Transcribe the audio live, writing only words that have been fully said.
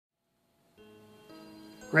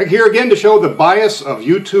Greg here again to show the bias of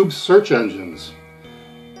YouTube's search engines.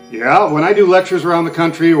 Yeah, when I do lectures around the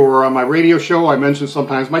country or on my radio show, I mention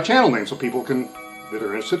sometimes my channel name so people that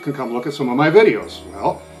are interested can come look at some of my videos.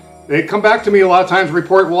 Well, they come back to me a lot of times and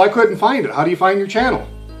report, well, I couldn't find it. How do you find your channel?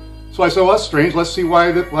 So I said, well, that's strange. Let's see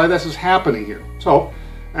why this is happening here. So,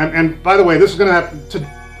 and by the way, this is going to have to,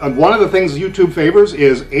 one of the things YouTube favors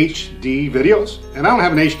is HD videos. And I don't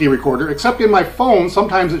have an HD recorder, except in my phone.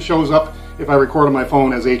 Sometimes it shows up if I record on my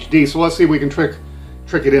phone as HD. So let's see if we can trick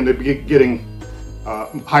it into getting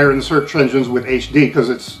higher in the search engines with HD, because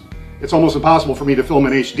it's almost impossible for me to film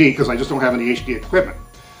in HD because I just don't have any HD equipment.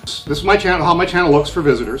 This is my channel, how my channel looks for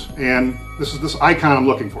visitors, and this is this icon I'm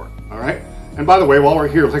looking for. All right. And by the way, while we're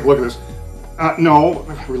here, take a look at this. No,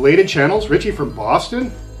 related channels. Richie from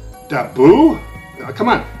Boston, Dabu. Come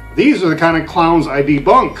on, these are the kind of clowns I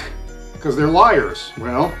debunk because they're liars.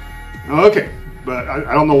 Well, okay, but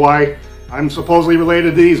I don't know why I'm supposedly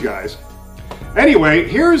related to these guys. Anyway,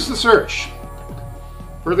 here's the search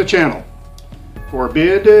for the channel.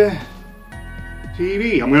 Forbid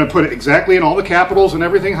TV. I'm going to put it exactly in all the capitals and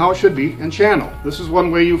everything how it should be, and channel. This is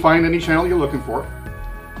one way you find any channel you're looking for.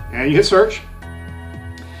 And you hit search.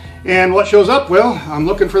 And what shows up? Well, I'm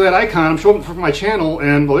looking for that icon. I'm showing for my channel,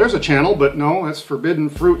 and well, there's a channel, but no, that's Forbidden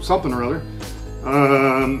Fruit something or other.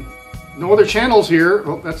 No other channels here.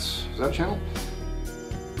 Oh, is that a channel?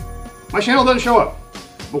 My channel doesn't show up.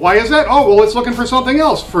 But why is that? Oh, well, it's looking for something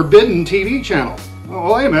else. Forbidden TV channel. Oh,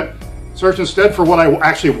 well, wait a minute. Search instead for what I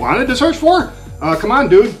actually wanted to search for? Come on,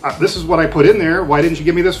 dude. This is what I put in there. Why didn't you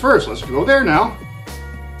give me this first? Let's go there now.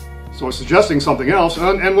 So it's suggesting something else.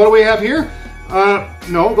 And what do we have here?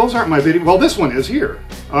 No, those aren't my videos. Well, this one is here.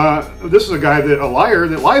 This is a liar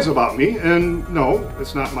that lies about me. And no,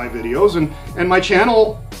 it's not my videos. And my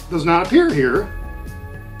channel does not appear here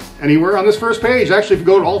anywhere on this first page. Actually, if you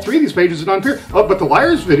go to all three of these pages, it doesn't appear. Oh, but the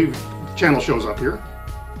liar's video channel shows up here.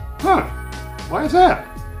 Huh. Why is that?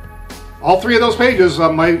 All three of those pages,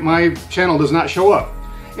 my channel does not show up.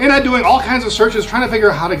 And I'm doing all kinds of searches trying to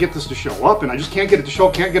figure out how to get this to show up, and I just can't get it to show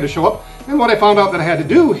up, can't get it to show up. And what I found out that I had to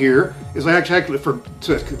do here is I actually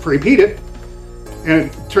to repeat it,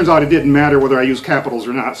 and it turns out it didn't matter whether I used capitals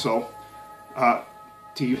or not, so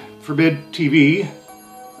forbid TV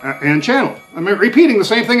and channel. I'm repeating the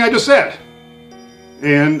same thing I just said.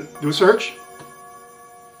 And do a search.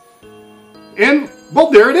 And, well,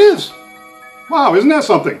 there it is. Wow, isn't that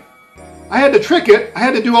something? I had to trick it. I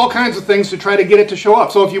had to do all kinds of things to try to get it to show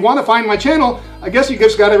up. So if you want to find my channel, I guess you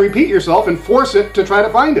just got to repeat yourself and force it to try to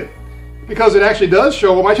find it. Because it actually does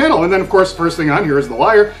show my channel. And then, of course, the first thing on here is the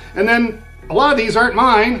liar. And then a lot of these aren't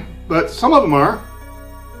mine, but some of them are.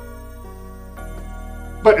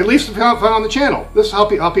 But at least found on the channel. This is how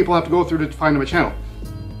people have to go through to find my channel.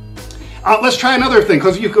 Let's try another thing,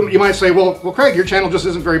 because you might say, well, Craig, your channel just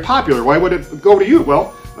isn't very popular. Why would it go to you?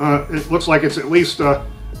 Well, it looks like it's at least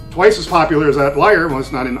twice as popular as that liar. Well,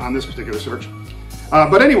 it's not on this particular search.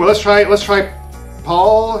 But anyway, let's try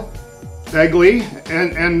Paul Begley,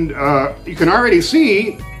 and you can already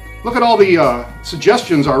see. Look at all the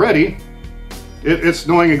suggestions already. It's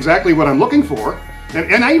knowing exactly what I'm looking for,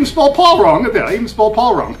 and I even spelled Paul wrong. Look at that. I even spelled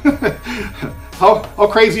Paul wrong. How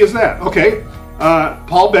crazy is that? Okay,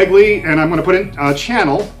 Paul Begley, and I'm going to put in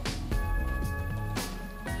channel,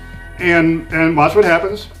 and watch what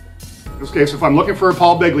happens. In this case, if I'm looking for a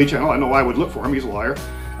Paul Begley channel, I know why I would look for him. He's a liar.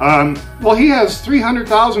 Well, he has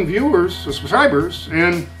 300,000 viewers, subscribers,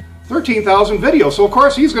 and 13,000 videos. So, of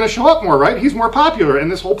course, he's going to show up more, right? He's more popular,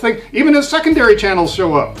 and this whole thing, even his secondary channels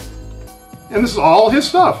show up. And this is all his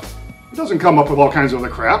stuff. He doesn't come up with all kinds of other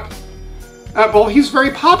crap. Well, he's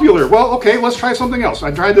very popular. Well, okay, let's try something else.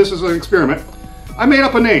 I tried this as an experiment. I made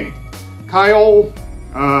up a name. Kyle,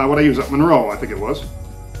 what I use up? Monroe, I think it was.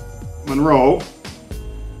 Monroe.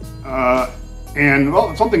 And,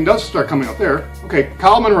 well, something does start coming up there. Okay,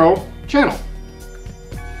 Kyle Monroe channel.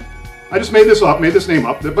 I just made this up, made this name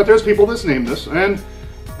up, but there's people that's named this, and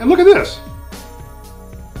look at this.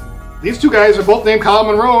 These two guys are both named Kyle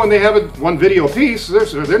Monroe, and they have one video apiece.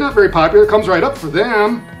 They're not very popular. It comes right up for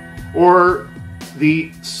them. Or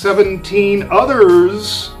the 17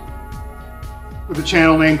 others with a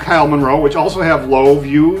channel named Kyle Monroe, which also have low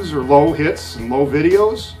views or low hits and low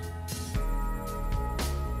videos.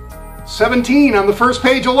 17 on the first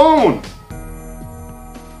page alone.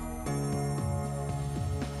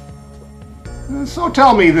 So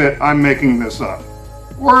tell me that I'm making this up.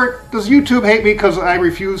 Or does YouTube hate me because I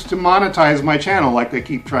refuse to monetize my channel like they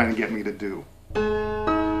keep trying to get me to do?